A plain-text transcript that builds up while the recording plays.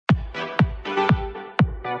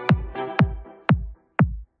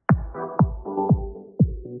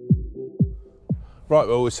Right,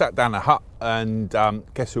 well, we sat down a hut and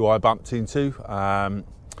guess who I bumped into?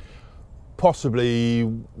 Possibly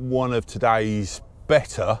one of today's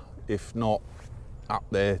better, if not up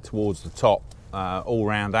there towards the top,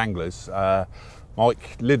 all-round anglers,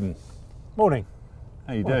 Mike Lyddon. Morning.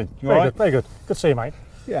 How you doing? You Very all right? good, very good. Good to see you, mate.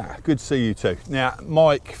 Yeah, good to see you too. Now,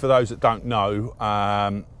 Mike, for those that don't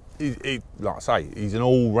know, he, like I say, he's an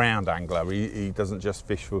all-round angler. He doesn't just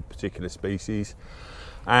fish for a particular species,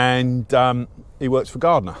 and he works for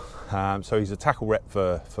Gardner. So he's a tackle rep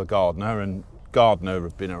for Gardner, and Gardner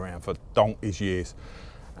have been around for donkey's years.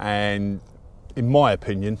 And in my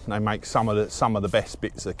opinion, they make some of the best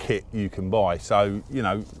bits of kit you can buy. So you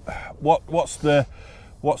know, what's the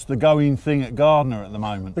going thing at Gardner at the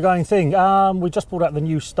moment? The going thing, we just brought out the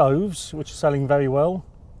new stoves, which are selling very well.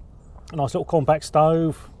 A nice little compact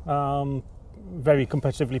stove, very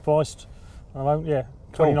competitively priced. Yeah,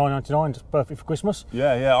 $29.99, just perfect for Christmas.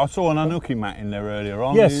 Yeah, I saw an unhooking mat in there earlier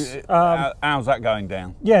on. Yes. How's that going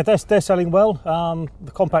down? Yeah, they're selling well.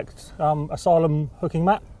 The compact Asylum hooking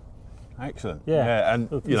mat. Excellent. Yeah,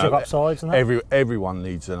 and you zip know, up sides and that. everyone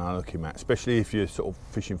needs an unhooking mat, especially if you're sort of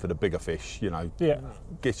fishing for the bigger fish. You know, Yeah.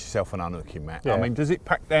 get yourself an unhooking mat. Yeah. I mean, does it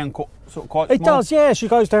pack down quite small? It does, yeah. She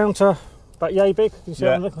goes down to about yay big. You see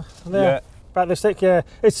Yeah. on there? Yeah. About this thick. Yeah,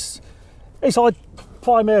 it's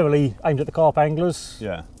primarily aimed at the carp anglers.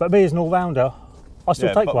 Yeah. But me as an all-rounder, I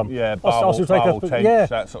still take one. Yeah, I'll still take barble, tench, yeah,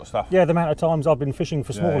 that sort of stuff. yeah. The amount of times I've been fishing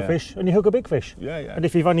for smaller yeah. fish, and you hook a big fish. Yeah. And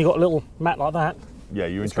if you've only got a little mat like that, Yeah,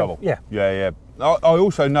 you're in it's trouble. Yeah. I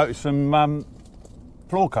also noticed some fluorocarbon.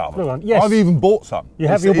 Fluorocarbon, yes. I've even bought some. You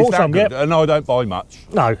have, It's you bought that some, good? yep. And I don't buy much.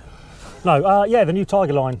 No. Yeah, the new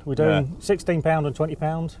Tiger line. We're doing £16 and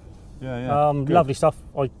 £20. Yeah. Good. Lovely stuff.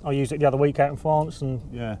 I used it the other week out in France, and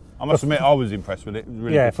Yeah, I must admit I was impressed with it. It was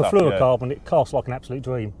really good for stuff, fluorocarbon, it casts like an absolute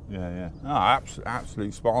dream. Yeah. Oh,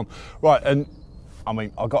 absolutely spot on. Right, and I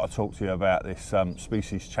mean, I've got to talk to you about this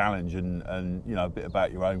species challenge and you know, a bit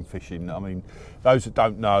about your own fishing. I mean, those that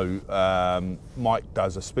don't know, Mike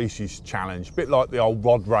does a species challenge, a bit like the old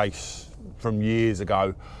rod race from years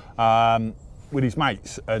ago, with his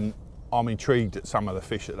mates, and I'm intrigued at some of the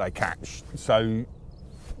fish that they catch. So,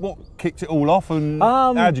 what kicked it all off, and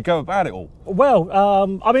how'd you go about it all? Well,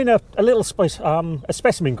 I'm in a little a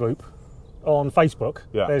specimen group on Facebook.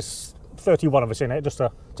 Yeah. There's 31 of us in it, just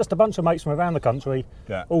a bunch of mates from around the country,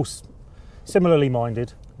 Yeah. all similarly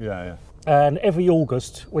minded. Yeah. And every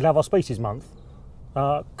August we'll have our species month,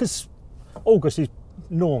 because August is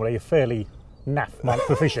normally a fairly naff month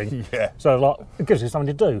for fishing. Yeah. So like it gives you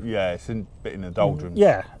something to do. Yeah, it's a bit in the doldrums.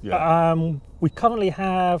 Yeah. Yeah. We currently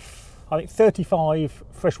have, I think, 35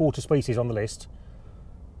 freshwater species on the list,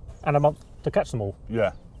 and a month to catch them all.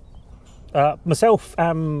 Yeah. Myself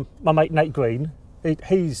and my mate Nate Green,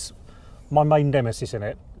 he's my main nemesis in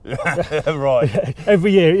it. Right.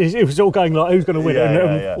 Every year it was all going like who's going to win it,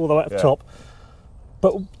 and Yeah. all the way up the top.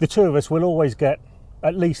 But the two of us will always get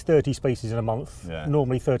at least 30 species in a month, Yeah.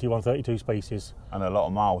 normally 31, 32 species. And a lot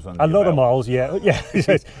of miles under A your lot of belt. miles, yeah.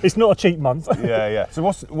 It's not a cheap month. Yeah. So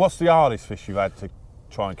what's the hardest fish you've had to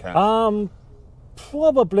try and catch?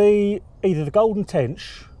 Probably either the golden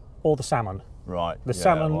tench or the salmon. Right. The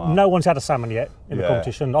salmon, no one's had a salmon yet in the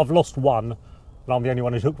competition. I've lost one, and I'm the only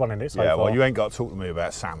one who's hooked one in it so Yeah, far. well, you ain't got to talk to me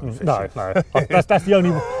about salmon fishing. No. That's the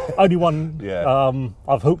only one Yeah.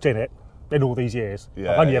 I've hooked in it in all these years.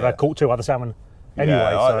 Yeah, I've only yeah. ever caught 2 other salmon anyway.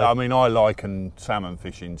 Yeah, so. I mean, I liken salmon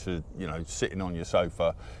fishing to, you know, sitting on your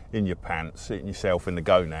sofa in your pants, sitting yourself in the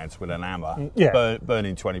gonads with an hammer,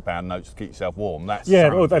 burning £20 notes to keep yourself warm. That's Yeah,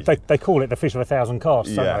 well, salmon fishing. they call it the fish of 1,000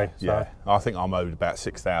 casts, don't they? So. Yeah. I think I'm owed about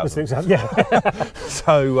 6,000. Yeah.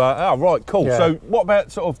 So, right, cool. Yeah. So, what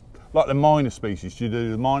about sort of like the minor species? Do you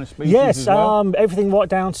do the minor species Yes, as well? everything right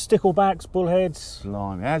down to sticklebacks, bullheads.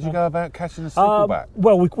 Blimey, how'd you go about catching a stickleback?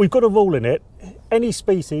 Well, we've got a rule in it. Any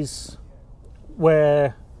species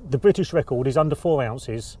where the British record is under 4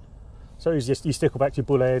 ounces, so it's just your sticklebacks, your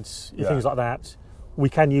bullheads, your things like that, we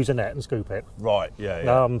can use a net and scoop it. Right,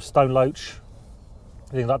 yeah. Stone loach,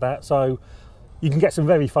 things like that. So you can get some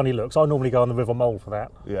very funny looks. I normally go on the River Mole for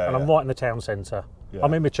that. Yeah, and I'm right in the town centre. Yeah.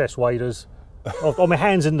 I'm in my chest waders, on my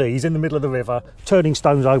hands and knees in the middle of the river, turning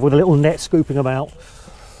stones over with a little net, scooping them out.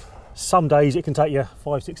 Some days it can take you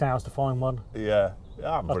 5-6 hours to find one. Yeah.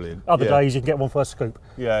 Brilliant. Other days you can get one first scoop.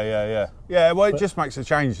 Yeah, well, it just makes a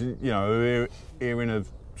change, you know, hearing of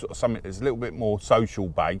sort of something that's a little bit more social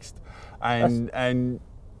based and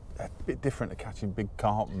a bit different to catching big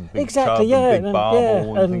carp and big chub and big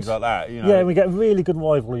barbel and things like that, you know. Yeah, we get really good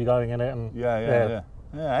rivalry going in it. And Yeah.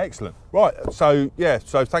 Yeah, excellent. Right, so yeah,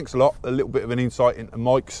 so thanks a lot. A little bit of an insight into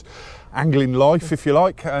Mike's angling life, if you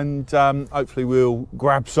like, and hopefully we'll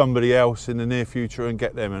grab somebody else in the near future and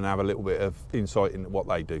get them and have a little bit of insight into what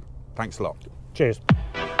they do. Thanks a lot. Cheers.